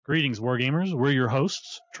Greetings, Wargamers. We're your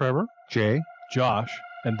hosts, Trevor, Jay, Josh,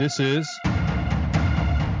 and this is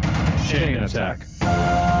Chain Attack.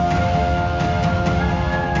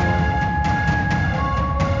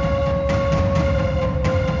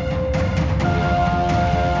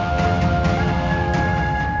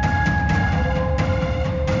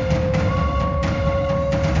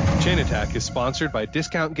 Chain Attack is sponsored by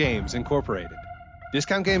Discount Games Incorporated.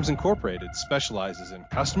 Discount Games Incorporated specializes in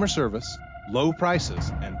customer service, low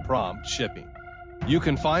prices, and prompt shipping. You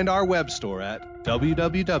can find our web store at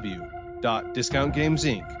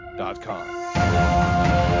www.discountgamesinc.com.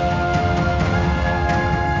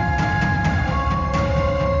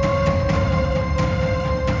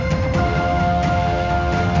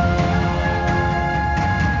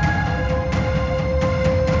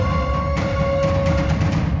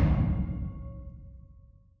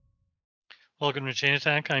 Welcome to Chain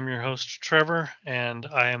Attack. I'm your host, Trevor, and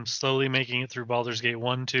I am slowly making it through Baldur's Gate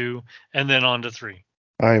 1, 2, and then on to 3.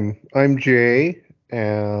 I'm Jay,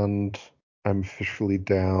 and I'm officially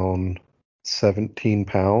down 17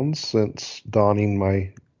 pounds since donning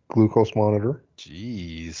my glucose monitor.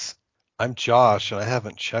 Jeez. I'm Josh, and I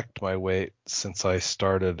haven't checked my weight since I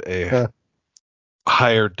started a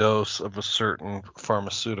higher dose of a certain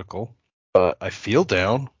pharmaceutical, but I feel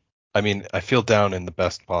down. I mean, I feel down in the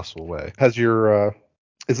best possible way. Has your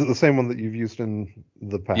is it the same one that you've used in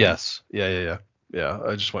the past? Yes. Yeah.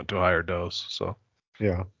 I just went to a higher dose, so.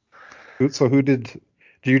 Yeah. So do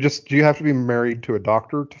you have to be married to a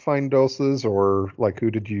doctor to find doses, or like who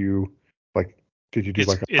did you do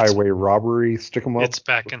like a highway robbery, stick 'em up? It's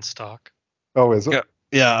back in stock. Oh, is it?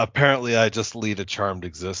 Yeah, apparently I just lead a charmed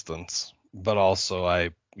existence, but also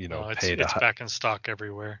I, it's back in stock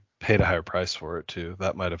everywhere. Paid a higher price for it too.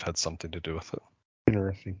 That might have had something to do with it.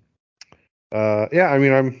 Interesting. Yeah, I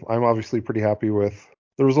mean, I'm obviously pretty happy with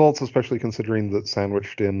the results, especially considering that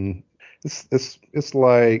sandwiched in. It's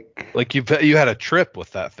like you had a trip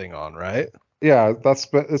with that thing on, right? Yeah,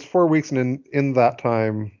 it's 4 weeks, and in that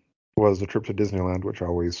time was a trip to Disneyland, which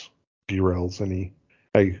always derails any.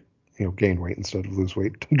 I gain weight instead of lose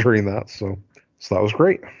weight during that, so that was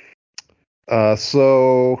great.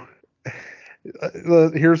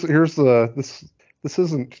 Here's this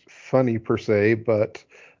isn't funny per se, but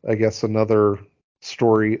I guess another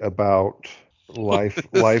story about life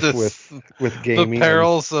with gaming.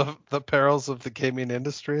 The perils of the gaming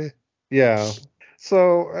industry. Yeah.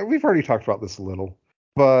 So we've already talked about this a little,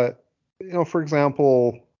 but for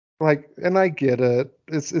example, and I get it.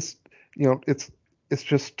 It's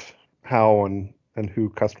just how and who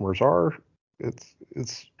customers are.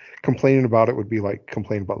 It's complaining about it would be like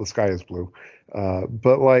complaining about the sky is blue.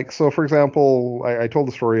 But so for example, I told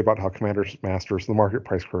the story about how Commander Masters, the market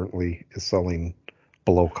price currently is selling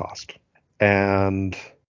below cost, and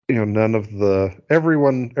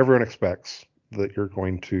everyone expects that you're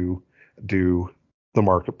going to do the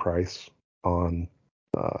market price on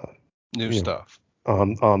new stuff.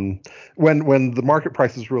 On when the market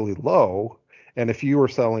price is really low, and if you are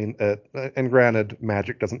selling at, and granted,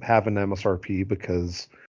 Magic doesn't have an MSRP because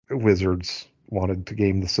Wizards wanted to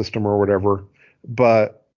game the system or whatever,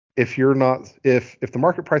 but if the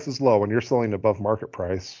market price is low and you're selling above market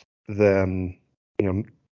price, then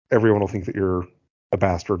everyone will think that you're a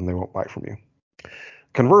bastard and they won't buy from you.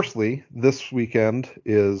 Conversely, this weekend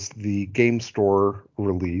is the game store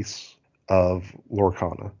release of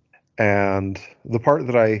Lorcana. And the part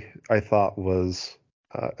that I thought was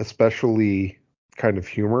especially kind of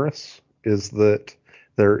humorous is that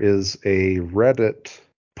there is a Reddit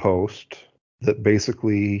post that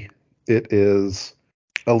basically it is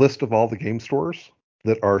a list of all the game stores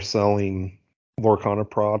that are selling Lorcana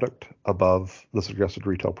product above the suggested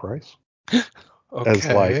retail price. Okay. As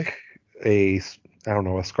like a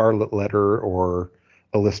scarlet letter or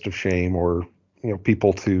a list of shame, or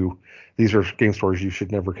these are game stores you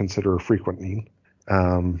should never consider frequenting.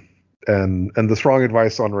 And the strong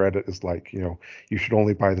advice on Reddit is you should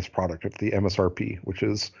only buy this product at the MSRP, which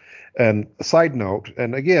is, and a side note,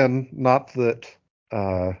 and again, not that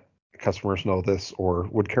customers know this or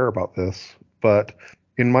would care about this, but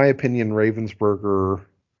in my opinion, Ravensburger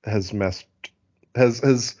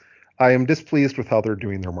I am displeased with how they're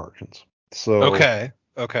doing their margins. So okay.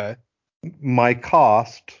 My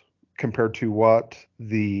cost compared to what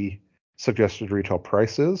the suggested retail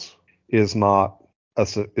price is not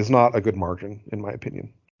a good margin in my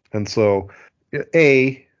opinion. And so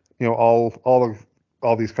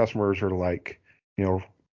all these customers are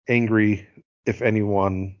angry if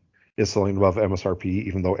anyone is selling above MSRP,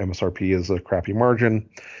 even though MSRP is a crappy margin.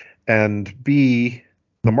 And B,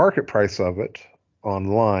 the market price of it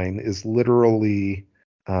online is literally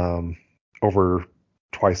over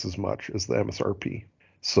twice as much as the MSRP.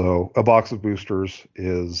 So a box of boosters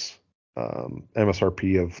is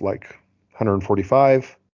MSRP of like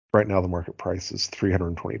 145. Right now, the market price is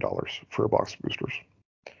 $320 for a box of boosters.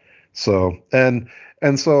 So and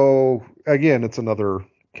so again, it's another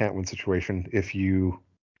can't win situation. If you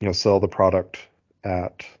sell the product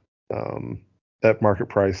at market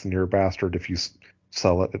price, then you're a bastard. If you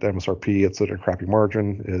sell it at MSRP, it's at a crappy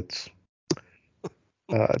margin. It's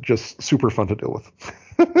just super fun to deal with.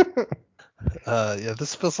 Yeah,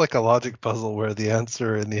 this feels like a logic puzzle where the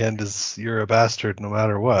answer in the end is you're a bastard no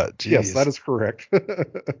matter what. Jeez. Yes, that is correct.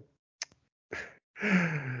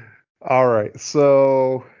 All right,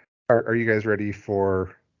 so are you guys ready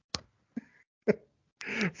for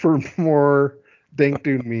more Dank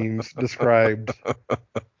Dune memes described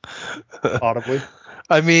audibly?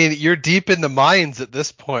 I mean, you're deep in the mines at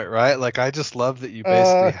this point, right? Like, I just love that you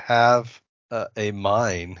basically have a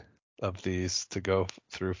mine of these to go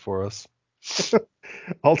through for us.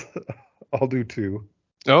 I'll do two.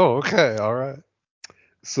 Oh, okay, all right.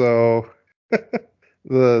 So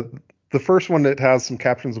the first one, it has some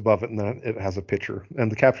captions above it, and then it has a picture,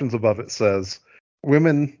 and the captions above it says,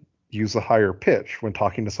 "Women use a higher pitch when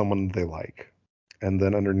talking to someone they like," and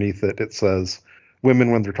then underneath it says,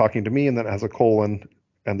 "Women when they're talking to me," and then it has a colon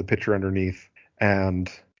and the picture underneath,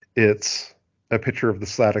 and it's a picture of the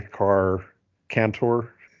static car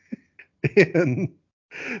Cantor in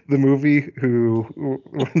the movie, who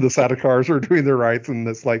when the static cars are doing their rights, and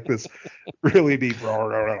it's like this really deep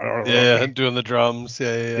Yeah, doing the drums.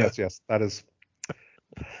 Yeah. Yes, that is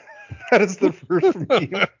the first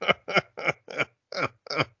meme.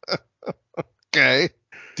 Okay.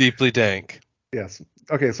 Deeply dank. Yes.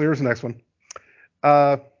 Okay, so here's the next one.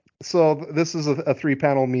 So this is a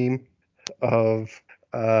 3-panel meme of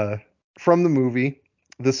from the movie.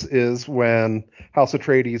 This is when House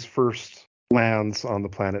Atreides first lands on the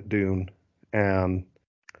planet Dune, and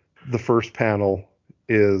the first panel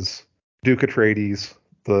is Duke Atreides.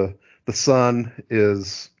 The sun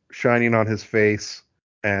is shining on his face,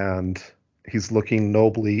 and he's looking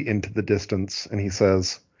nobly into the distance, and he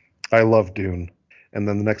says, "I love Dune." And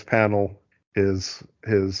then the next panel is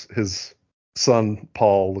his son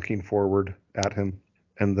Paul looking forward at him,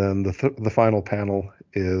 and then the final panel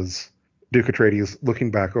is Duke Atreides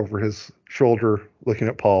looking back over his shoulder, looking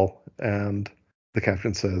at Paul, and the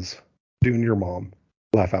caption says, "Dune your mom.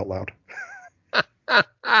 Laugh out loud."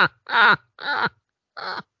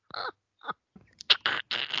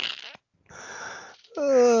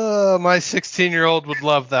 My 16-year-old would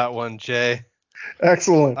love that one, Jay.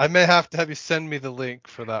 Excellent. I may have to have you send me the link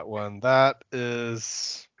for that one. That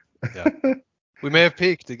is, yeah. We may have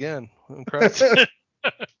peaked again. Incredible.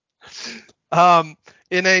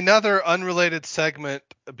 In another unrelated segment,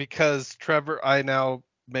 because I now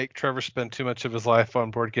make Trevor spend too much of his life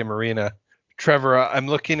on Board Game Arena. Trevor, I'm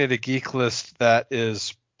looking at a geek list that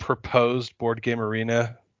is proposed Board Game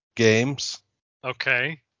Arena games.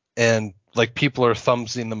 Okay. And like people are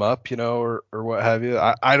thumbsing them up, or what have you.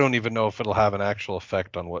 I don't even know if it'll have an actual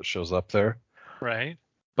effect on what shows up there. Right.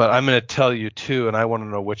 But I'm going to tell you two, and I want to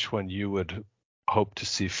know which one you would hope to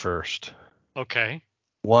see first. Okay.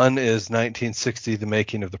 One is 1960, The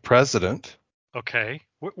Making of the President. Okay.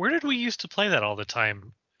 Where did we used to play that all the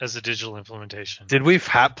time as a digital implementation? Did we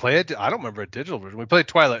play it? I don't remember a digital version. We played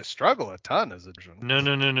Twilight Struggle a ton as a digital.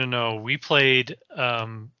 No. We played.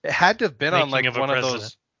 It had to have been on like one of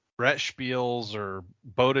those Brett Spiels or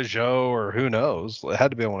Boda Joe or who knows. It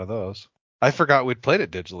had to be on one of those. I forgot we'd played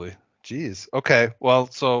it digitally. Jeez. Okay. Well,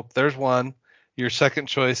 so there's one. Your second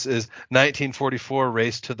choice is 1944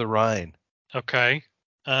 Race to the Rhine. Okay.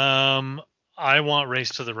 I want Race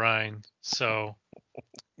to the Rhine. So.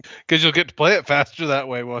 Because you'll get to play it faster that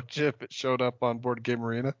way, won't you, if it showed up on Board Game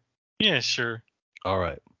Arena? Yeah, sure. All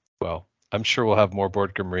right. Well, I'm sure we'll have more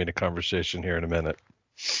Board Game Arena conversation here in a minute.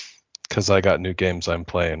 Because I got new games I'm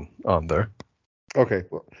playing on there. Okay.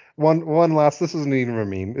 One last. This isn't even a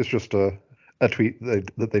meme. It's just a tweet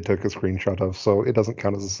that they took a screenshot of, so it doesn't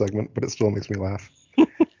count as a segment, but it still makes me laugh.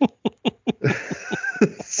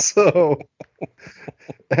 So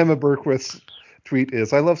Emma Berquist's tweet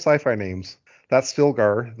is, "I love sci-fi names. That's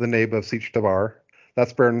Stilgar, the Nabe of Sietch Tabr.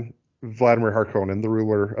 That's Baron Vladimir Harkonnen, the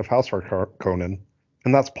ruler of House Harkonnen.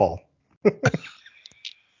 And that's Paul."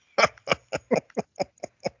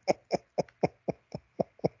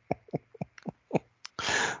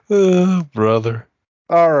 Brother.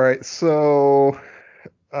 All right, so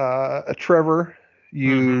Trevor,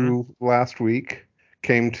 you last week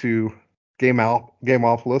came to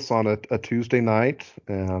Gameopolis on a Tuesday night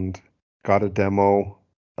and got a demo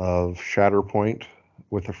of Shatterpoint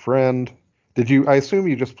with a friend. Did you? I assume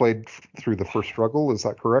you just played through the first struggle. Is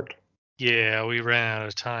that correct? Yeah, we ran out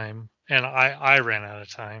of time, and I ran out of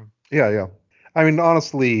time. Yeah. I mean,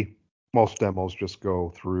 honestly, most demos just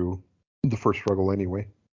go through the first struggle anyway.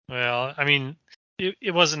 Well, I mean,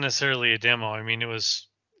 it wasn't necessarily a demo. I mean, it was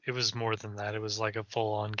more than that. It was like a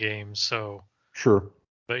full-on game. So, Sure.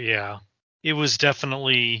 but yeah, it was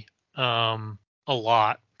definitely a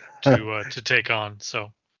lot to take on.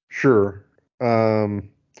 So, Sure.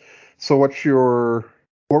 So what were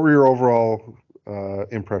your overall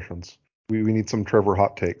impressions? We need some Trevor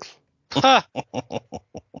hot takes. huh,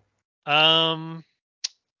 um,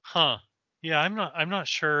 huh, yeah, I'm not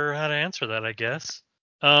sure how to answer that. I guess.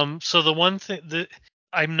 So the one thing that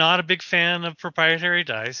I'm not a big fan of proprietary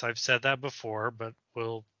dice. I've said that before, but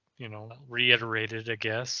we'll reiterate it. I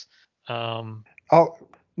guess. Um, I'll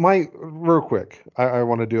real quick. I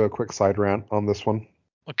want to do a quick side rant on this one.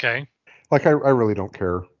 okay. Like I really don't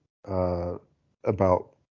care uh,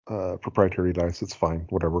 about proprietary dice. It's fine,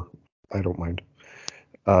 whatever. I don't mind.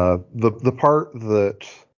 The part that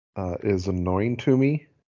is annoying to me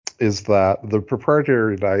is that the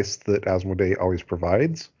proprietary dice that Asmodee always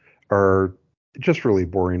provides are just really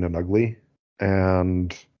boring and ugly.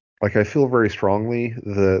 And like I feel very strongly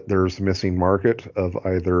that there's a missing market of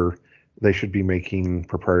either they should be making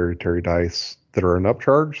proprietary dice that are an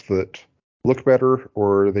upcharge that look better,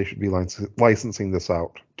 or they should be licensing this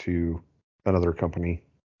out to another company.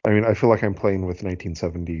 I mean, I feel like I'm playing with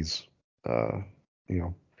 1970s, uh, you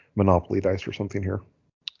know, Monopoly dice or something here.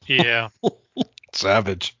 Yeah.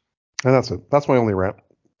 Savage. And that's it. That's my only rant.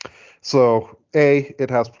 So, it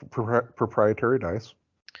has proprietary dice.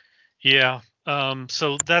 Yeah.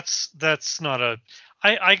 So that's not a.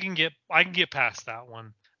 I can get past that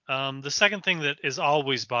one. The second thing that has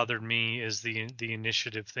always bothered me is the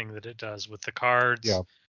initiative thing that it does with the cards, Yeah.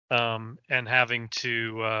 and having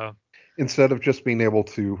to. Instead of just being able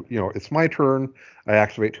to, it's my turn, I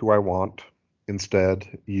activate who I want.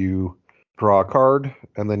 Instead, you draw a card,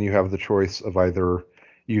 and then you have the choice of either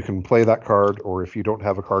you can play that card, or if you don't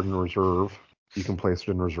have a card in reserve, you can place it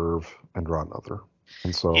in reserve and draw another.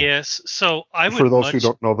 And so, Yes. So I for would those who much.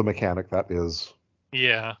 don't know the mechanic, that is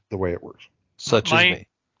Yeah. the way it works. Such as My me.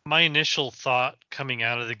 my initial thought coming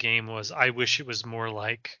out of the game was I wish it was more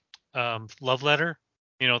like Love Letter.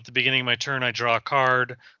 At the beginning of my turn, I draw a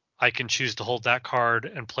card. I can choose to hold that card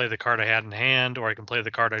and play the card I had in hand, or I can play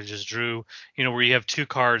the card I just drew. Where you have two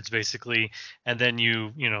cards basically, and then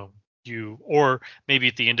or maybe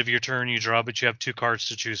at the end of your turn you draw, but you have two cards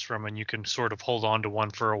to choose from, and you can sort of hold on to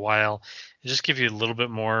one for a while. It just gives you a little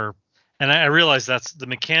bit more. And I realize that's the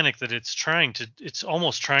mechanic that it's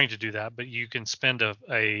almost trying to do that, but you can spend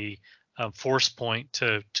a force point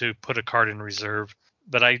to put a card in reserve.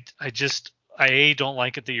 But I don't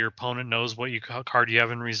like it that your opponent knows what card you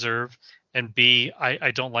have in reserve, and B, I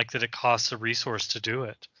don't like that it costs a resource to do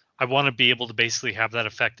it. I want to be able to basically have that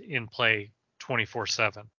effect in play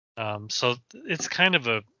 24/7. So it's kind of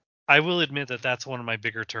a. I will admit that that's one of my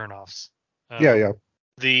bigger turnoffs. Yeah.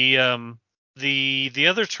 The the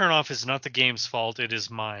other turnoff is not the game's fault; it is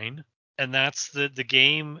mine, and that's the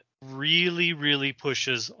game really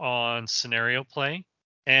pushes on scenario play,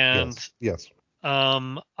 and Yes.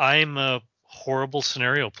 I'm a horrible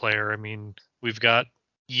scenario player. I mean, we've got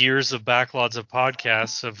years of backlogs of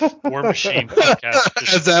podcasts of War Machine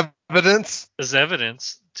podcasts As evidence. as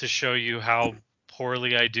evidence to show you how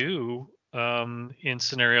poorly I do in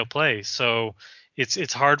scenario play. So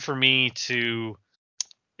it's hard for me to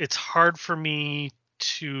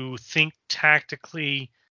think tactically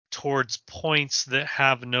towards points that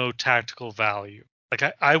have no tactical value.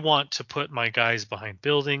 Like I want to put my guys behind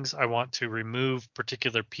buildings. I want to remove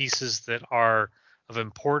particular pieces that are of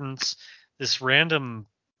importance. This random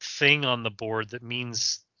thing on the board that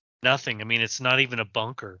means nothing. I mean, it's not even a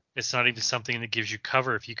bunker. It's not even something that gives you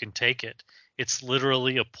cover if you can take it. It's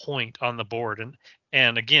literally a point on the board.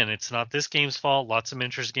 And again, it's not this game's fault. Lots of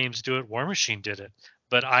miniatures games do it. War Machine did it.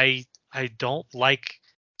 But I don't like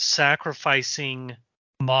sacrificing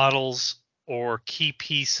models or key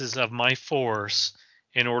pieces of my force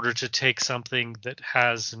in order to take something that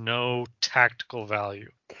has no tactical value.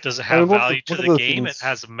 Does it I have mean, value to one of the the game? It things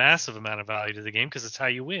has a massive amount of value to the game because it's how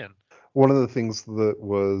you win. one of the things that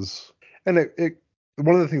was, and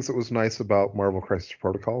one of the things that was nice about Marvel Crisis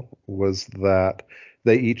Protocol was that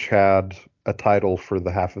they each had a title for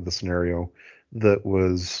the half of the scenario that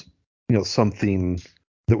was, something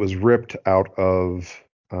that was ripped out of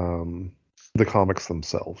the comics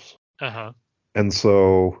themselves. Uh-huh. And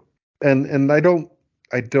so, and I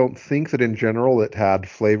don't think that in general it had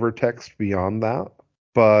flavor text beyond that,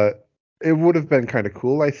 but it would have been kind of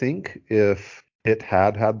cool, I think, if it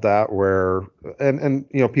had that where, and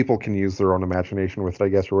people can use their own imagination with it, I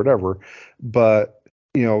guess, or whatever. But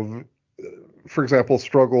you know, for example,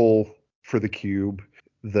 struggle for the cube.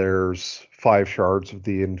 There's 5 shards of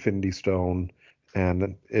the Infinity Stone,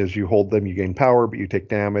 and as you hold them, you gain power, but you take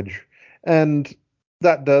damage, and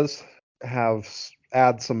that does have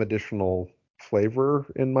add some additional flavor,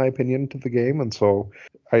 in my opinion, to the game. And so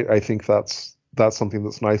I think that's something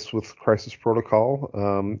that's nice with Crisis Protocol.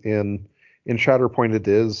 In Shatterpoint, it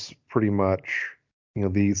is pretty much,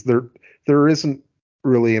 these there isn't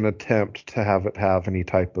really an attempt to have it have any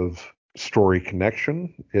type of story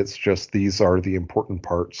connection. It's just these are the important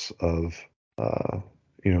parts of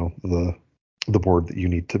the board that you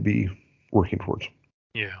need to be working towards.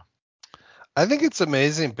 Yeah. I think it's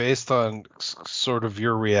amazing based on sort of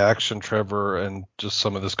your reaction, Trevor, and just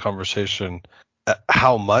some of this conversation,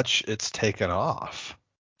 how much it's taken off,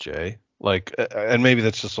 Jay. Like, and maybe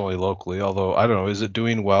that's just only locally, although I don't know, is it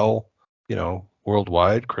doing well,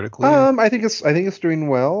 worldwide, critically? I think it's doing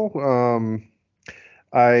well.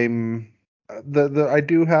 I'm I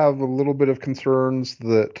do have a little bit of concerns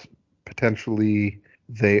that potentially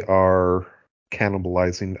they are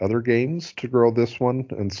cannibalizing other games to grow this one,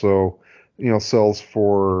 and so sales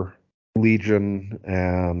for Legion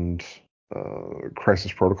and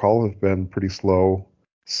Crisis Protocol have been pretty slow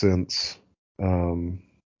since um,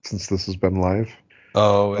 since this has been live.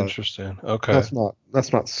 Oh, But interesting. Okay.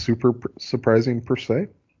 that's not super surprising per se.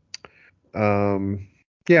 Um,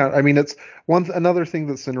 yeah, I mean, it's another thing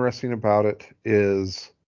that's interesting about it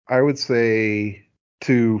is I would say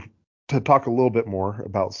to talk a little bit more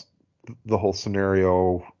about the whole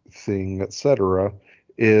scenario thing, etc.,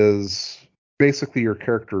 is basically your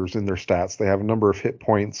characters in their stats. They have a number of hit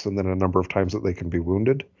points and then a number of times that they can be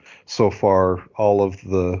wounded. So far, all of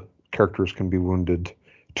the characters can be wounded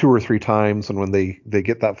 2 or 3 times, and when they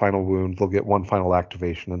get that final wound, they'll get one final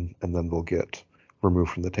activation, and then they'll get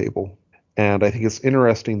removed from the table. And I think it's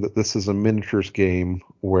interesting that this is a miniatures game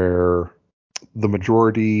where the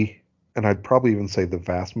majority, and I'd probably even say the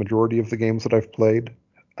vast majority of the games that I've played,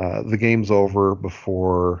 the game's over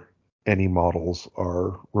before any models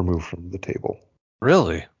are removed from the table.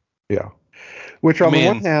 Really? Yeah. Which I on the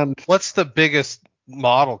one mean, hand, what's the biggest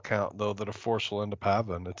model count, though, that a force will end up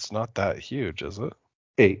having? It's not that huge, is it?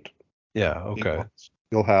 8. Yeah, Eight okay. models.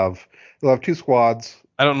 You'll have 2 squads.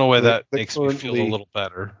 I don't know why They, that they makes me feel a currently little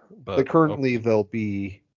better, they but currently okay. they'll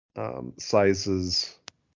be sizes,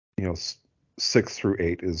 6 through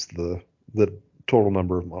 8 is the total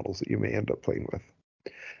number of models that you may end up playing with.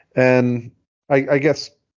 And I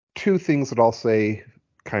guess 2 things that I'll say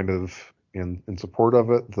kind of in support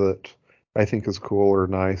of it that I think is cool or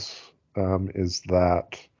nice, is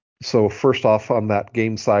that, so first off, on that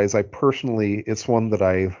game size, it's one that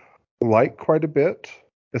I like quite a bit,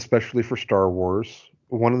 especially for Star Wars.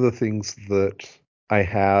 One of the things that I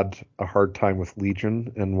had a hard time with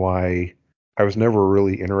Legion, and why I was never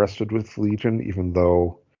really interested with Legion, even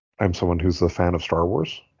though I'm someone who's a fan of Star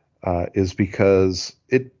Wars, is because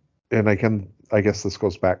and I guess this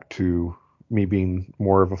goes back to me being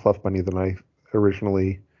more of a fluff bunny than I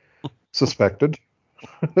originally suspected.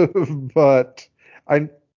 But I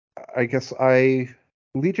I guess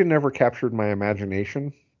Legion never captured my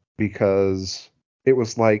imagination because it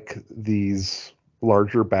was like these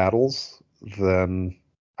larger battles than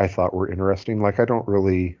I thought were interesting. Like, I don't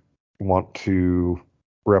really want to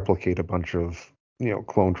replicate a bunch of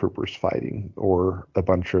clone troopers fighting, or a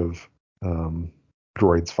bunch of um,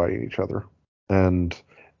 droids fighting each other. And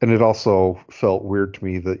it also felt weird to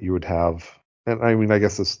me that you would have, and I mean, I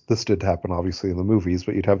guess this did happen obviously in the movies,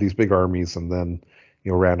 but you'd have these big armies, and then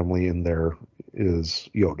randomly in there is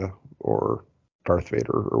Yoda or Darth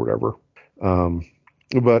Vader or whatever. Um,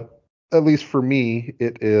 but at least for me,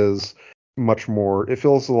 it is much more. It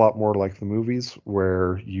feels a lot more like the movies,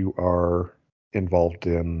 where you are involved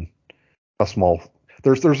in a small.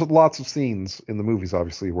 There's lots of scenes in the movies,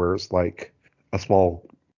 obviously, where it's like a small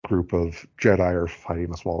group of Jedi are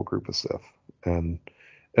fighting a small group of Sith, and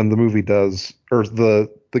the movie does, or the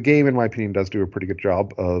game, in my opinion, does do a pretty good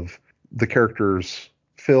job of the characters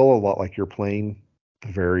feel a lot like you're playing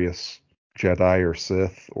the various Jedi or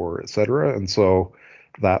Sith or etc. And so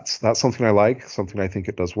that's something I like, something I think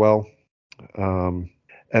it does well. Um,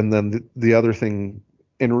 and then the other thing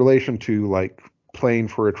in relation to like playing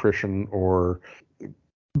for attrition, or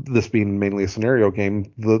this being mainly a scenario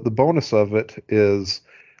game, the bonus of it is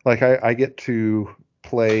like I get to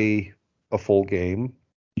play a full game,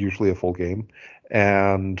 usually a full game,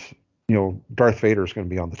 and Darth Vader is going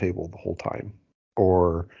to be on the table the whole time,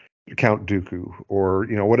 or Count Dooku, or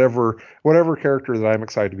whatever character that I'm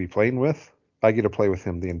excited to be playing with, I get to play with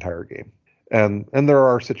him the entire game. And there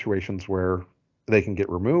are situations where they can get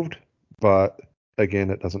removed, but again,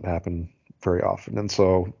 it doesn't happen very often. And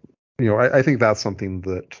so, I think that's something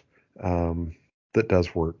that that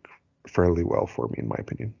does work fairly well for me, in my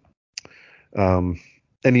opinion.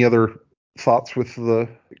 Any other thoughts with the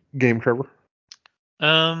game, Trevor?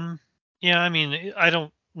 Yeah, I mean, I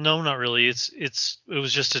don't. No, not really. It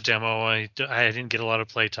was just a demo. I didn't get a lot of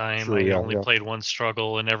play time. Sure, I yeah, only yeah. played one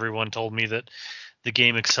struggle, and everyone told me that the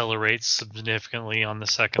game accelerates significantly on the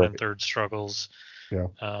second and Right. third struggles. Yeah.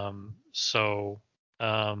 So,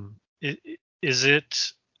 is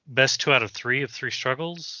it best 2 out of 3 of 3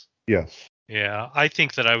 struggles? Yes. Yeah, I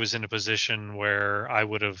think that I was in a position where I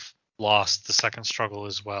would have lost the second struggle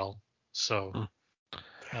as well. So, Hmm.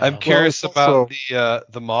 I'm Well, um, it's curious about also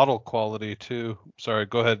the model quality too. Sorry,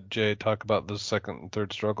 go ahead, Jay. Talk about the second and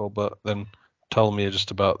third struggle, but then tell me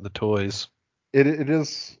just about the toys. it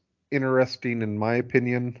is interesting, in my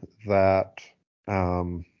opinion, that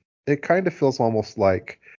it kind of feels almost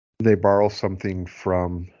like they borrow something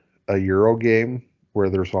from a Euro game where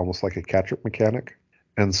there's almost like a catch-up mechanic.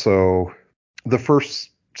 And so the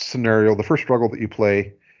first scenario, the first struggle that you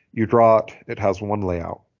play, you draw it, it has one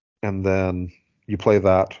layout. And then you play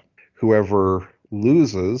that. Whoever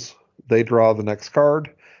loses, they draw the next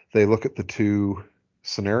card. They look at the two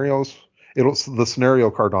scenarios. The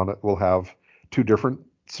scenario card on it will have two different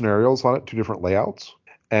scenarios on it, two different layouts,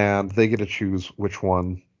 and they get to choose which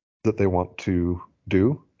one that they want to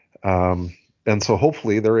do. Um, and so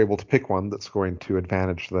hopefully they're able to pick one that's going to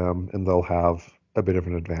advantage them, and they'll have a bit of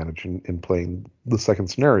an advantage in playing the second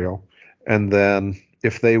scenario. And then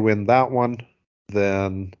if they win that one,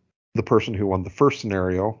 then the person who won the first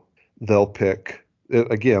scenario, they'll pick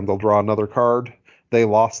again, they'll draw another card. They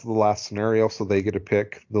lost the last scenario, so they get to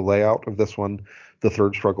pick the layout of this one. The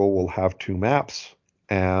third struggle will have two maps,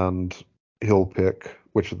 and he'll pick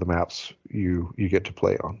which of the maps you get to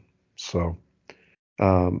play on. So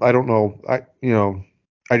I don't know.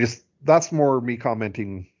 I just that's more me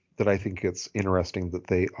commenting that I think it's interesting that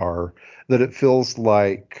that it feels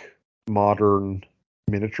like modern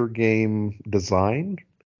miniature game design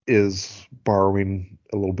is borrowing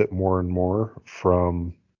a little bit more and more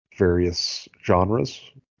from various genres,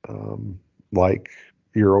 um, like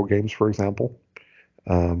Euro games, for example,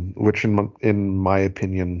 which in my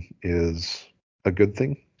opinion is a good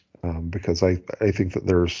thing, because I think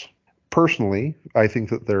that personally, I think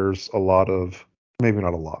that there's a lot of, maybe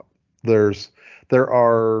not a lot. There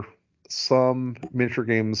are some miniature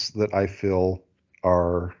games that I feel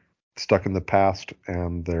are stuck in the past,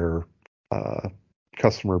 and their uh,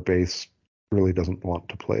 customer base really doesn't want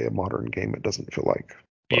to play a modern game. It doesn't feel like.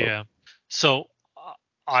 But yeah. So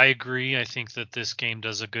I agree. I think that this game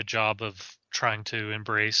does a good job of trying to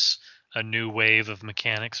embrace a new wave of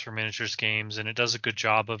mechanics for miniatures games, and it does a good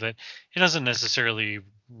job of it. It doesn't necessarily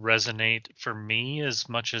resonate for me as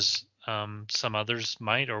much as some others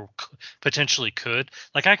might or potentially could.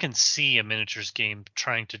 Like I can see a miniatures game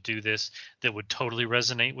trying to do this that would totally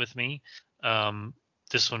resonate with me. Um,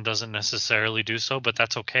 this one doesn't necessarily do so, but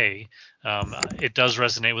that's okay. It does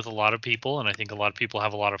resonate with a lot of people, and I think a lot of people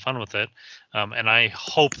have a lot of fun with it. And I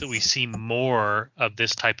hope that we see more of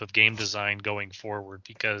this type of game design going forward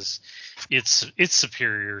because it's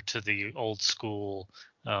superior to the old school,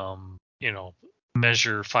 you know,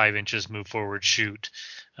 measure 5 inches, move forward, shoot,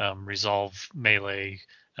 resolve melee,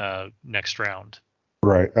 next round.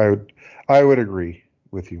 right, I would agree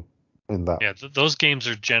with you in that. Yeah, those games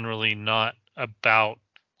are generally not about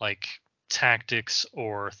like tactics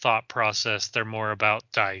or thought process. They're more about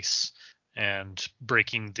dice and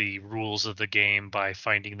breaking the rules of the game by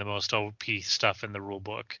finding the most OP stuff in the rule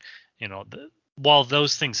book. While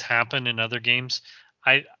those things happen in other games,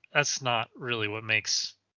 I that's not really what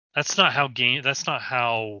makes that's not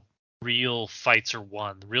how real fights are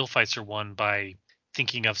won. Real fights are won by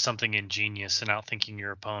thinking of something ingenious and outthinking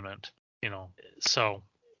your opponent. So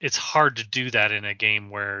it's hard to do that in a game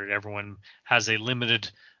where everyone has a limited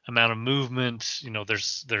amount of movement.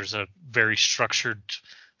 There's a very structured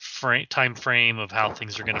time frame of how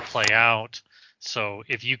things are going to play out. So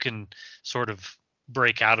if you can sort of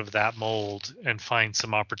break out of that mold and find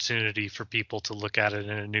some opportunity for people to look at it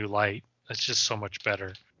in a new light, that's just so much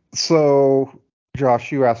better. So,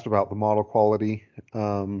 Josh, you asked about the model quality.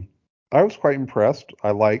 Um, I was quite impressed.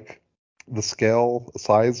 I like the scale,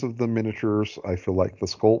 size of the miniatures. I feel like the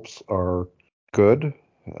sculpts are good.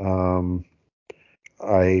 Um,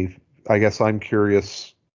 I I guess I'm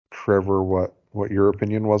curious, Trevor, what your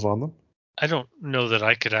opinion was on them. I don't know that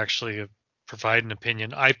I could actually provide an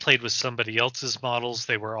opinion. I played with somebody else's models.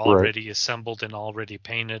 They were Right. already assembled and already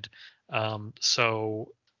painted.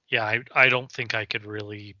 So yeah, I don't think I could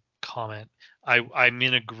really comment. I'm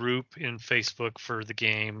in a group in Facebook for the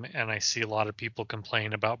game, and I see a lot of people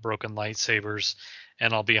complain about broken lightsabers.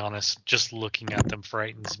 And I'll be honest, just looking at them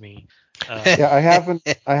frightens me. Yeah, I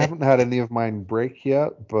haven't had any of mine break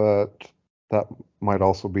yet, but that might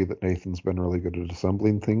also be that Nathan's been really good at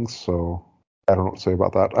assembling things, so I don't know what to say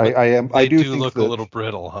about that. I They do do think look a that little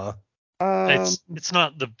brittle, huh? It's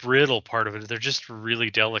not the brittle part of it. They're just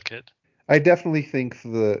really delicate. I definitely think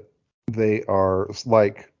that they are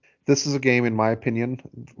like, this is a game, in my opinion,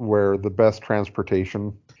 where the best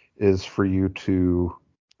transportation is for you to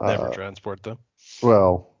Never uh, transport them.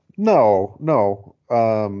 well, no.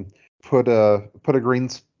 Put a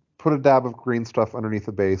dab of green stuff underneath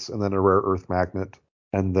the base, and then a rare earth magnet,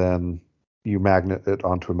 and then you magnet it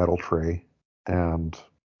onto a metal tray, and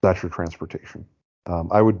that's your transportation.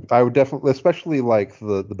 I would definitely, especially like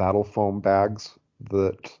the battle foam bags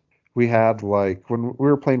that we had. Like when we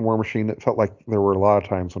were playing War Machine, it felt like there were a lot of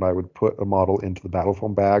times when I would put a model into the battle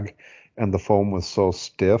foam bag, and the foam was so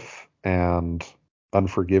stiff and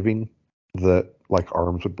unforgiving that like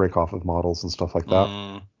arms would break off of models and stuff like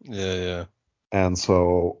that. Yeah. And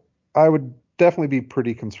so I would definitely be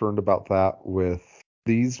pretty concerned about that with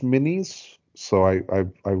these minis. So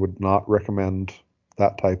I would not recommend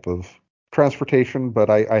that type of transportation, but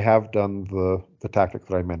I have done the tactic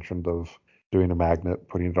that I mentioned of doing a magnet,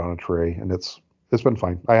 putting it on a tray, and it's been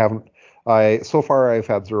fine. So far I've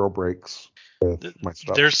had zero breaks with my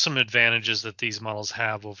stuff. There's some advantages that these models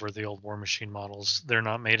have over the old War Machine models. They're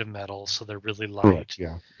not made of metal, so they're really light. Correct.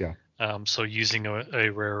 Yeah. So using a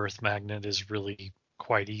rare earth magnet is really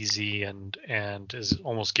quite easy and is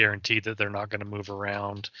almost guaranteed that they're not going to move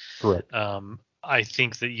around. Correct. I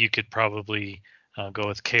think that you could probably go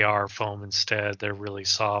with KR foam instead. They're really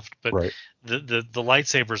soft, but Right. the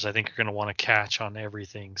lightsabers I think are going to want to catch on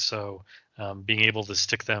everything. So being able to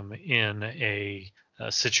stick them in a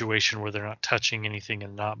situation where they're not touching anything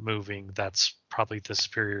and not moving, that's probably the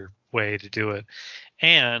superior way to do it.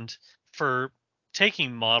 And for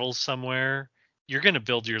taking models somewhere, you're going to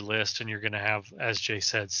build your list and you're going to have, as Jay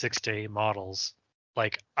said, 6 to 8 models.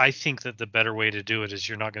 Like, I think that the better way to do it is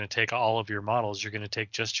you're not going to take all of your models. You're going to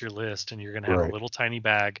take just your list, and you're going to have a Right. little tiny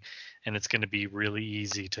bag, and it's going to be really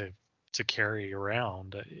easy to carry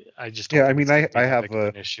around. I just don't Yeah, I think mean it's going to be I that have big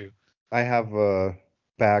of an issue. a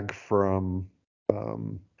bag from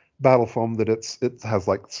um, Battle Foam that it has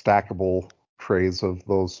like stackable trays of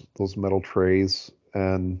those metal trays,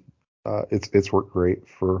 and it's worked great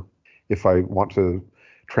for if I want to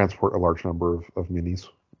transport a large number of minis.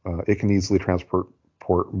 It can easily transport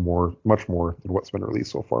much more than what's been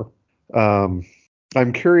released so far. Um,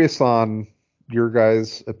 I'm curious on your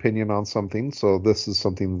guys' opinion on something. So this is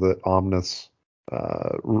something that Omnis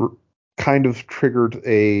kind of triggered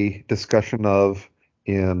a discussion of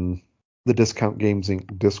in the Discount Games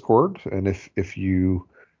Inc. Discord. And if you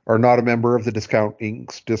are not a member of the Discount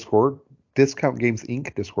Games Inc.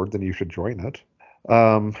 Discord, then you should join it.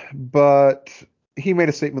 But he made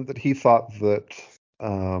a statement that he thought that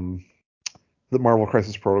the Marvel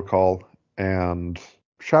Crisis Protocol and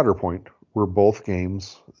Shatterpoint were both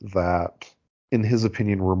games that, in his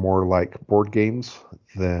opinion, were more like board games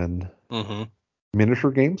than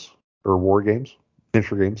miniature games or war games,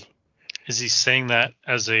 miniature games. Is he saying that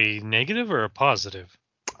as a negative or a positive?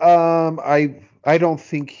 I don't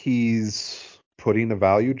think he's putting a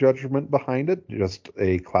value judgment behind it, just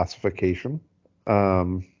a classification.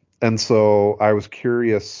 Um, and so I was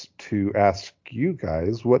curious to ask you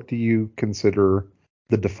guys, what do you consider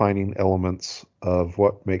the defining elements of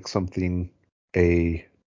what makes something a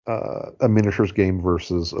miniatures game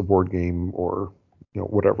versus a board game or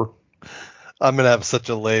whatever? I'm gonna have such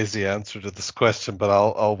a lazy answer to this question, but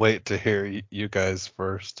I'll wait to hear you guys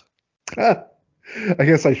first. I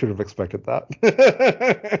guess I should have expected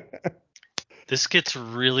that. This gets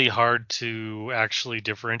really hard to actually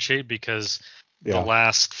differentiate because the Yeah,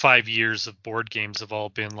 last 5 years of board games have all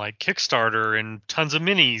been like Kickstarter and tons of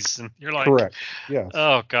minis, and you're like, correct. Yes.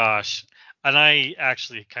 oh gosh. And I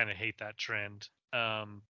actually kind of hate that trend.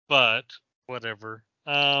 But whatever.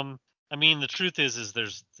 I mean, the truth is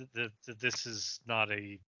this is not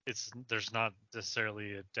there's not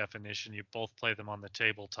necessarily a definition. You both play them on the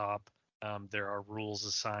tabletop. There are rules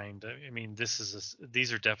assigned. I mean,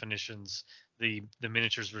 these are definitions. The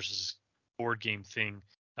miniatures versus board game thing.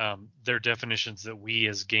 They're definitions that we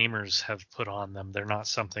as gamers have put on them. They're not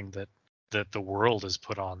something that the world has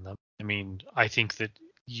put on them. I mean, I think that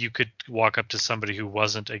you could walk up to somebody who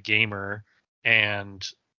wasn't a gamer and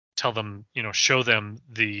tell them, show them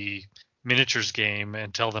the miniatures game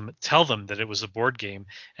and tell them that it was a board game,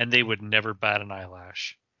 and they would never bat an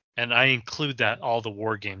eyelash. And I include that all the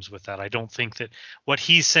war games with that. I don't think that what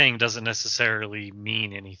he's saying doesn't necessarily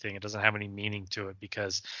mean anything. It doesn't have any meaning to it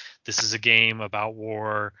because this is a game about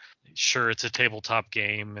war. Sure, it's a tabletop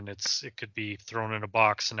game and it could be thrown in a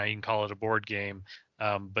box and now you can call it a board game.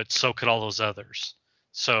 But so could all those others.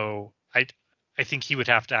 So I think he would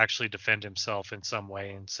have to actually defend himself in some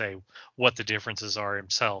way and say what the differences are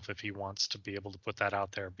himself if he wants to be able to put that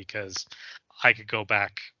out there, because I could go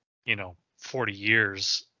back, 40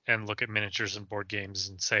 years and look at miniatures and board games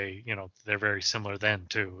and say, they're very similar then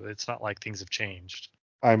too. It's not like things have changed.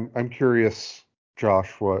 I'm curious,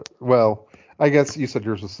 Josh. Well, I guess you said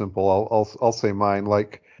yours was simple. I'll say mine.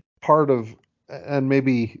 Like part of, and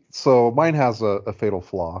maybe so. Mine has a fatal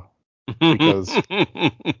flaw because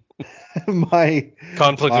my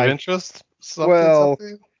Conflict of my interest? well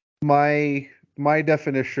Something? my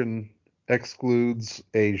definition excludes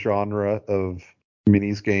a genre of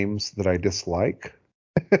minis games that I dislike,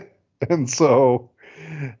 and so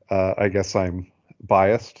I guess I'm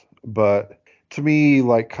biased. But to me,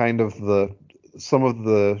 like kind of some of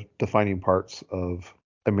the defining parts of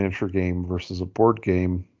a miniature game versus a board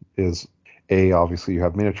game is obviously you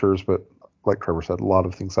have miniatures, but like Trevor said, a lot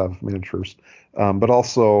of things have miniatures. But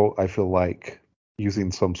also, I feel like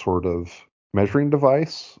using some sort of measuring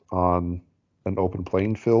device on an open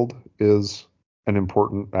playing field is an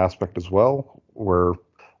important aspect as well, where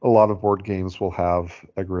a lot of board games will have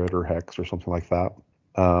a grid or hex or something like that.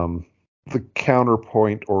 The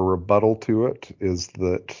counterpoint or rebuttal to it is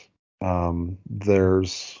that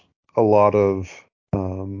there's a lot of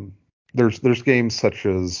there's games such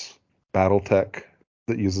as BattleTech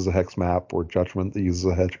that uses a hex map, or Judgment that uses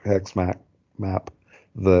a hex map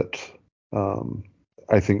that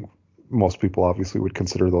I think most people obviously would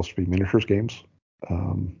consider those to be miniatures games.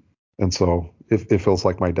 And so it feels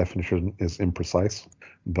like my definition is imprecise,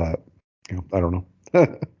 but I don't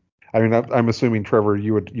know. I mean, I'm assuming, Trevor,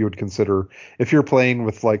 you would consider, if you're playing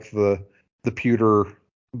with like the pewter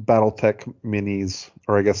BattleTech minis,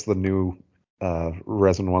 or I guess the new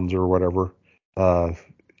resin ones or whatever,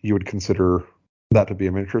 you would consider that to be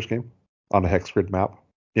a miniatures game on a hex grid map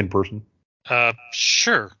in person.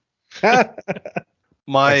 Sure.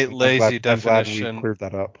 My Excellent. lazy I'm glad we definition. cleared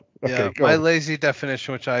that up. Okay, Yeah, go. my lazy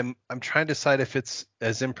definition, which I'm trying to decide if it's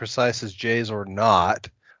as imprecise as Jay's or not,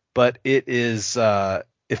 but it is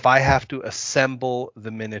if I have to assemble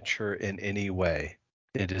the miniature in any way,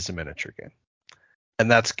 it is a miniature game. And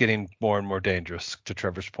that's getting more and more dangerous, to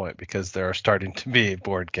Trevor's point, because there are starting to be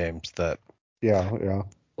board games that Yeah.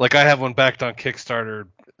 like I have one backed on Kickstarter,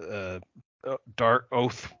 Dark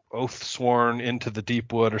Oath Sworn into the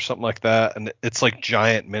Deep Wood or something like that, and it's like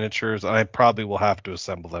giant miniatures. I probably will have to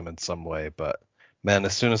assemble them in some way, but man,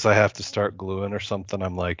 as soon as I have to start gluing or something,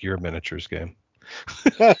 I'm like, you're a miniatures game.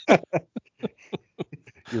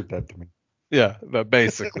 You're dead to me. Yeah, but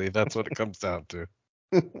basically that's what it comes down to.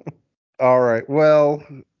 All right. Well,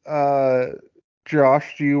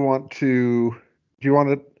 Josh, do you want to?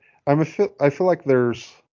 I feel like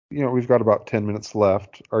we've got about 10 minutes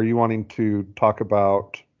left. Are you wanting to talk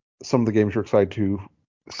about some of the games you're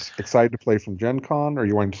excited to play from Gen Con? Or are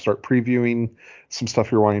you wanting to start previewing some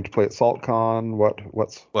stuff you're wanting to play at SaltCon?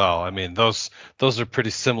 What's Well, I mean, those are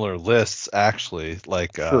pretty similar lists, actually.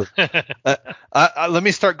 Like, sure. let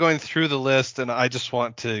me start going through the list, and I just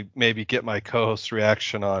want to maybe get my co-host's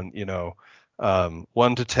reaction on,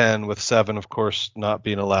 1 to 10, with 7, of course, not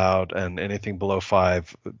being allowed, and anything below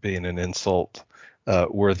 5 being an insult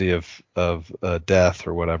worthy of death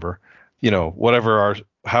or whatever.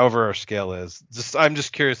 However our scale is. I'm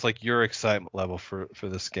just curious, like, your excitement level for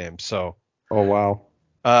this game. So, Oh wow.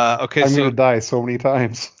 okay, I'm so gonna die so many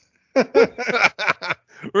times.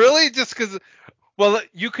 really, just because. Well,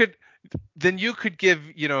 you could give,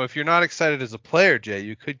 if you're not excited as a player, Jay,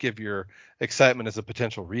 you could give your excitement as a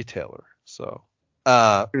potential retailer. So,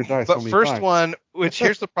 I'm gonna die so but many first times. one, which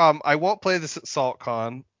here's the problem, I won't play this at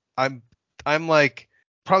SaltCon. I'm like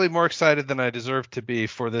probably more excited than I deserve to be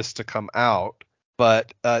for this to come out.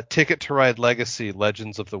 But Ticket to Ride Legacy: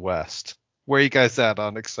 Legends of the West. Where are you guys at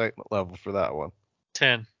on excitement level for that one?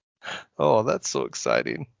 10. Oh, that's so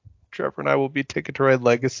exciting. Trevor and I will be Ticket to Ride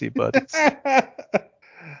Legacy buddies.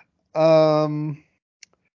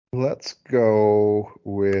 Let's go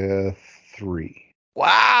with 3.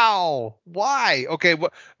 Wow. Why? Okay,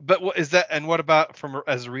 what is that, and what about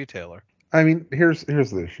as a retailer? I mean, here's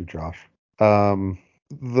the issue, Josh. Um,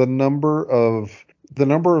 the number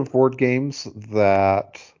of board games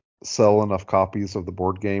that sell enough copies of the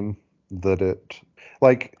board game that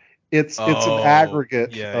it's an Oh,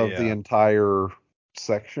 aggregate yeah, of the yeah. entire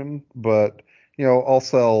section, but I'll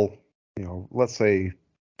sell, let's say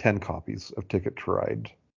 10 copies of Ticket to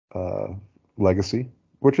Ride uh, Legacy,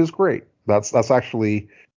 which is great. That's actually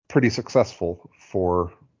pretty successful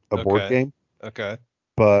for a board Okay. game. Okay.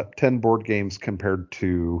 But 10 board games compared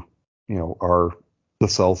to, our the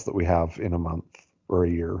sales that we have in a month or a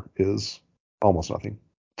year is almost nothing.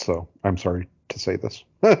 So I'm sorry to say this.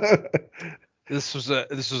 This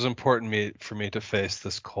was important for me to face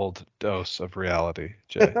this cold dose of reality,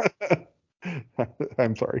 Jay.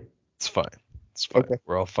 I'm sorry. It's fine. It's fine. Okay.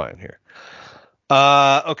 We're all fine here.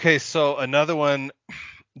 Okay, so another one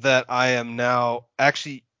that I am now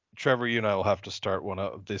actually, Trevor, you and I will have to start one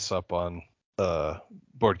of this up on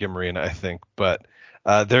Board Game Arena, I think. But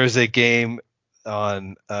there's a game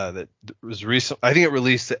on that was recent. I think it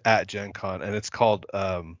released at Gen Con, and it's called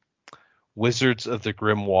Wizards of the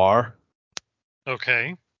Grimoire.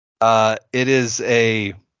 Okay. It is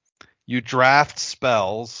you draft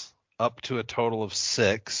spells up to a total of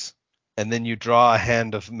 6, and then you draw a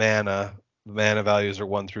hand of mana. The mana values are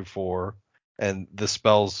 1 through 4, and the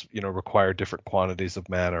spells, require different quantities of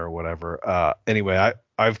mana or whatever. Anyway, I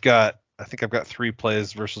think I've got 3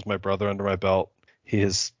 plays versus my brother under my belt. He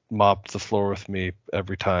has mopped the floor with me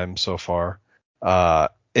every time so far.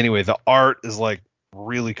 Anyway, the art is like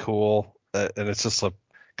really cool, and it's just a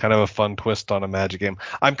kind of a fun twist on a Magic game.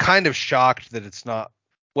 I'm kind of shocked that it's not.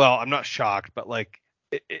 Well, I'm not shocked, but like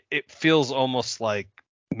it feels almost like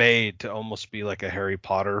made to almost be like a Harry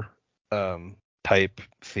Potter type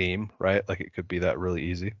theme, right? Like it could be that really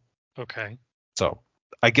easy. Okay. So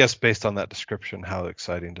I guess based on that description, how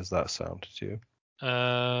exciting does that sound to you?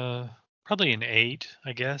 Probably an 8,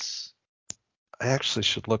 I guess. I actually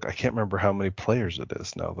should look. I can't remember how many players it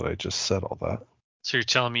is now that I just said all that. So you're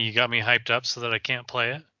telling me you got me hyped up so that I can't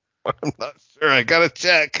play it? I'm not sure. I gotta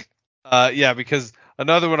check. Yeah, because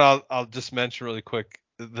another one I'll just mention really quick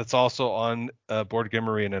that's also on Board Game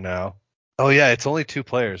Arena now. Oh yeah, it's only 2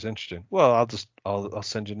 players. Interesting. Well, I'll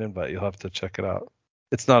send you an invite. You'll have to check it out.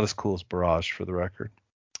 It's not as cool as Barrage, for the record.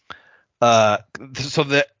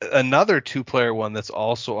 So another 2-player one that's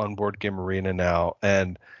also on Board Game Arena now,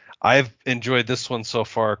 and I've enjoyed this one so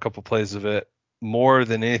far. A couple plays of it more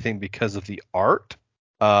than anything because of the art.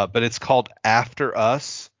 But it's called After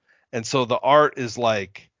Us, and so the art is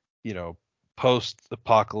like,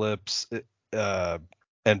 post-apocalypse, uh,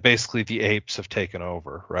 and basically the apes have taken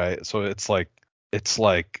over, right? So it's like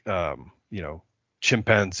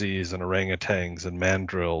chimpanzees and orangutans and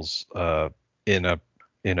mandrills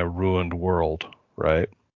in a ruined world, right?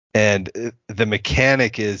 And the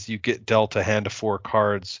mechanic is you get dealt a hand of 4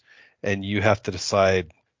 cards, and you have to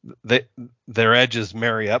decide their edges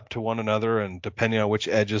marry up to one another, and depending on which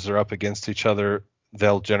edges are up against each other,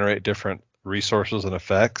 they'll generate different resources and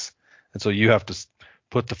effects. And so you have to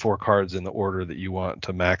put the 4 cards in the order that you want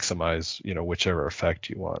to maximize, whichever effect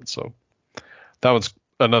you want. So that one's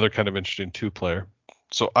another kind of interesting 2-player.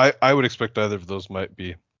 So I would expect either of those might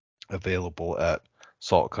be available at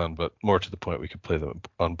SaltCon, but more to the point, we could play them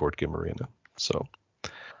on Board Game Arena. So,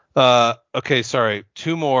 okay, sorry,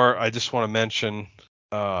 2 more I just want to mention,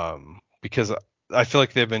 because I feel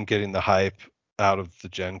like they've been getting the hype out of the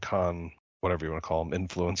Gen Con, whatever you want to call them,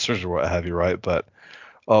 influencers or what have you, right? But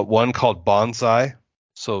one called Bonsai.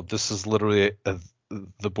 So this is literally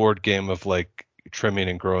the board game of like trimming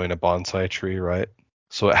and growing a bonsai tree, right?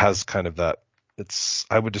 So it has kind of that.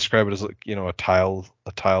 I would describe it as like, a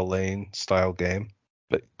tile laying style game,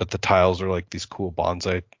 but the tiles are like these cool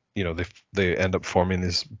bonsai. They end up forming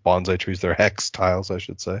these bonsai trees. They're hex tiles, I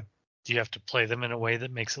should say. Do you have to play them in a way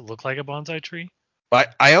that makes it look like a bonsai tree?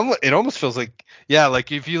 It almost feels like, yeah,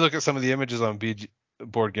 like if you look at some of the images on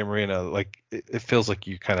Board Game Arena, like it feels like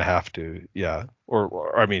you kind of have to, yeah,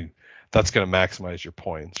 or I mean, that's going to maximize your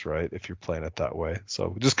points, right, if you're playing it that way.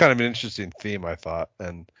 So just kind of an interesting theme, I thought,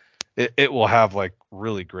 and it will have like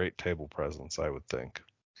really great table presence, I would think.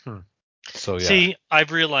 So yeah. See,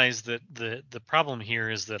 I've realized that the problem here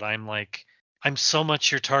is that I'm so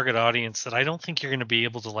much your target audience that I don't think you're going to be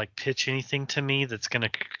able to like pitch anything to me that's going to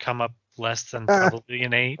come up less than probably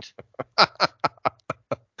an 8.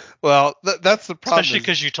 Well, that's the problem. Especially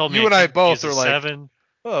because you told me You I and I can't both use a are like, 7.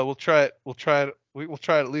 oh, we'll try it. We'll try it. We'll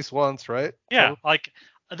try it at least once, right? Yeah, Trevor? like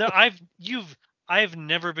I've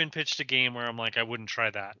never been pitched a game where I'm like I wouldn't try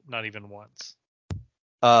that, not even once.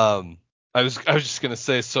 I was just gonna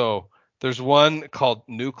say, so there's one called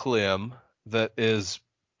Nucleum that is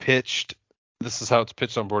pitched. This is how it's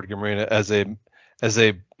pitched on Board Game Arena as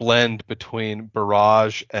a blend between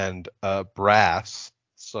Barrage and Brass.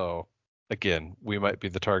 So again, we might be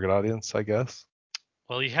the target audience, I guess.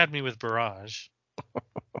 Well, you had me with Barrage.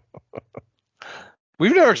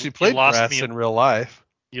 We've never actually You played lost Brass me. in real life.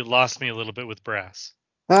 You lost me a little bit with Brass.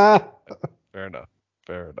 Fair enough.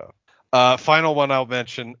 Fair enough. Final one I'll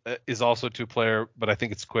mention is also 2-player, but I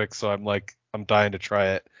think it's quick, so I'm dying to try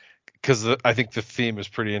it because I think the theme is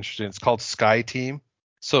pretty interesting. It's called Sky Team.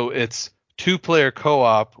 So it's 2-player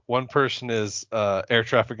co-op. One person is air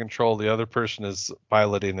traffic control. The other person is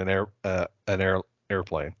piloting an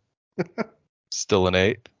airplane. Still an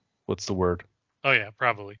 8. What's the word? Oh yeah,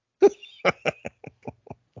 probably.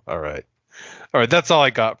 All right. That's all I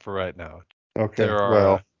got for right now. Okay.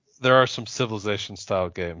 There are some Civilization style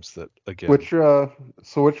games that again. Which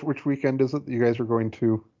weekend is it that you guys are going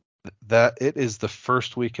to? That it is the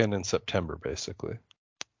first weekend in September, basically.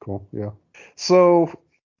 Cool. Yeah. So,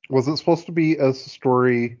 was it supposed to be a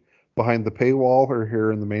story behind the paywall, or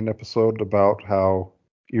here in the main episode about how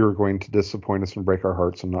you were going to disappoint us and break our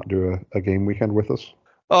hearts and not do a game weekend with us?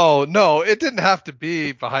 Oh no, it didn't have to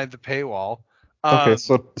be behind the paywall. Okay,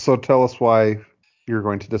 so tell us why you're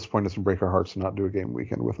going to disappoint us and break our hearts and not do a game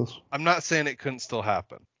weekend with us. I'm not saying it couldn't still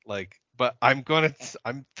happen. But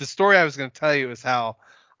the story I was going to tell you is how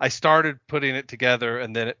I started putting it together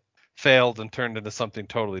and then it failed and turned into something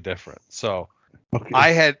totally different. So Okay.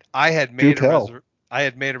 I had made I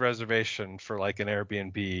had made a reservation for like an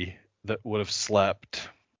Airbnb that would have slept.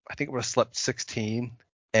 I think it would have slept 16,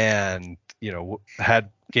 and had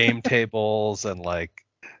game tables and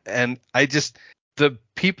the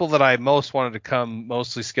people that I most wanted to come,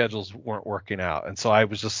 mostly schedules weren't working out, and so I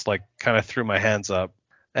was just like kind of threw my hands up,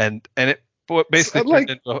 and it basically turned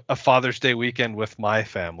into a Father's Day weekend with my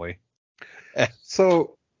family.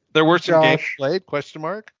 So there were some games Josh, played? Question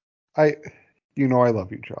mark. I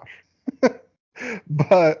love you, Josh.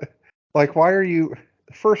 But why are you?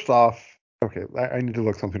 First off, okay, I need to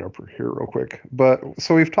look something up here real quick. But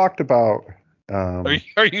so we've talked about.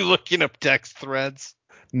 Are you looking up text threads?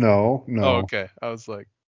 No. Oh, okay. I was like,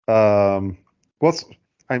 what's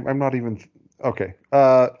I'm not even okay.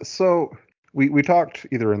 So we talked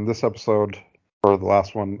either in this episode or the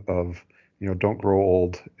last one of don't grow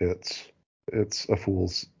old. It's a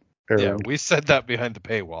fool's errand. Yeah, we said that behind the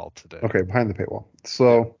paywall today. Okay, behind the paywall.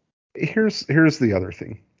 So here's the other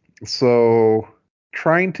thing. So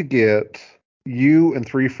trying to get you and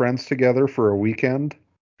 3 friends together for a weekend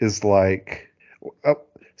is like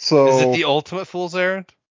so. Is it the ultimate fool's errand?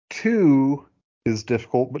 2 is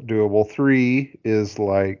difficult but doable. 3 is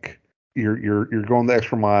like you're going the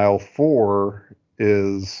extra mile. 4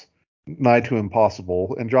 is nigh to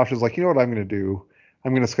impossible. And Josh is like, you know what I'm going to do?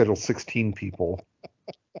 I'm going to schedule 16 people.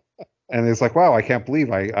 And it's like, wow, I can't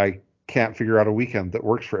believe I can't figure out a weekend that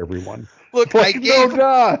works for everyone. Look, no,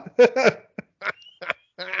 God.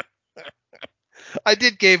 I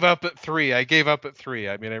did gave up at 3. I gave up at 3.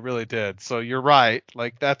 I mean, I really did. So you're right.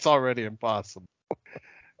 That's already impossible.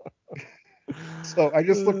 So I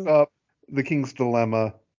just looked up the King's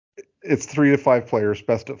Dilemma. It's 3 to 5 players,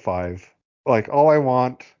 best at 5. All I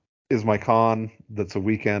want is my con that's a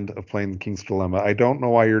weekend of playing the King's Dilemma. I don't know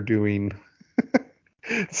why you're doing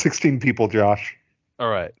 16 people, Josh. All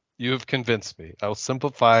right. You have convinced me. I'll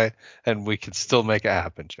simplify and we can still make it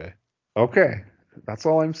happen, Jay. Okay. That's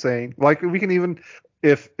all I'm saying. We can even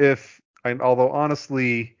although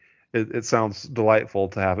honestly it sounds delightful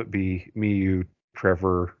to have it be me, you,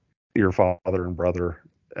 Trevor, your father and brother,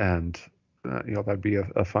 and that'd be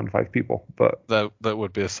a fun 5 people. But that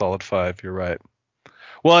would be a solid 5. You're right.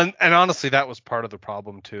 Well, and honestly, that was part of the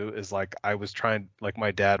problem too. Is I was trying.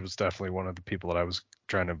 My dad was definitely one of the people that I was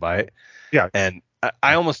trying to invite. Yeah. And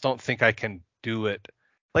I almost don't think I can do it.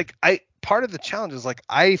 Part of the challenge is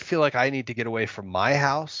I feel like I need to get away from my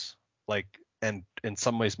house, and in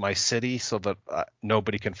some ways my city, so that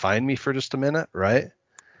nobody can find me for just a minute, right?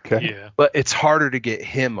 Okay. Yeah. But it's harder to get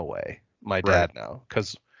him away, my dad Right. now,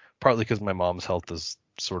 partly because my mom's health is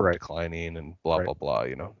sort of declining and blah blah blah.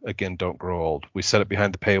 Again, don't grow old. We said it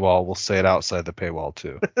behind the paywall. We'll say it outside the paywall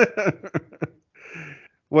too.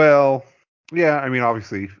 Well, yeah. I mean,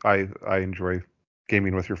 obviously, I enjoy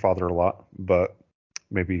gaming with your father a lot, but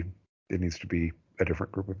maybe it needs to be a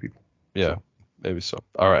different group of people. Yeah, maybe so.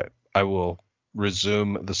 All right, I will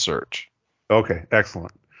resume the search. Okay,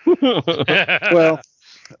 excellent. Well,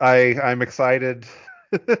 I'm excited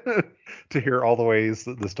to hear all the ways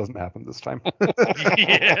that this doesn't happen this time.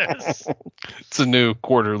 Yes. It's a new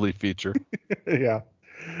quarterly feature. Yeah.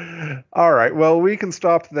 All right. Well, we can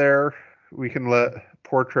stop there. We can let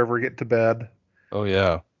poor Trevor get to bed. Oh,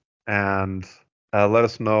 yeah. And let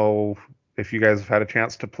us know if you guys have had a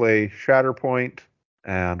chance to play Shatterpoint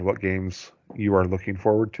and what games you are looking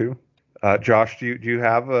forward to. Josh, do you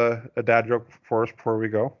have a dad joke for us before we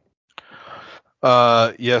go?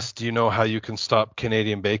 Yes. Do you know how you can stop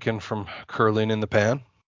Canadian bacon from curling in the pan?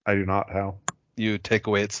 I do not. How? You take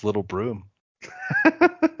away its little broom.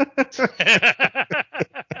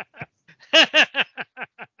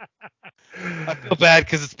 feel bad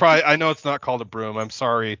because it's probably, I know it's not called a broom. I'm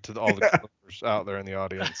sorry to all the groomers out there in the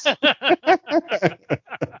audience.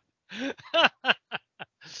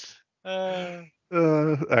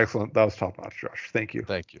 Excellent. That was top notch, Josh. Thank you.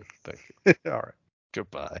 Thank you. All right.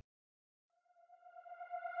 Goodbye.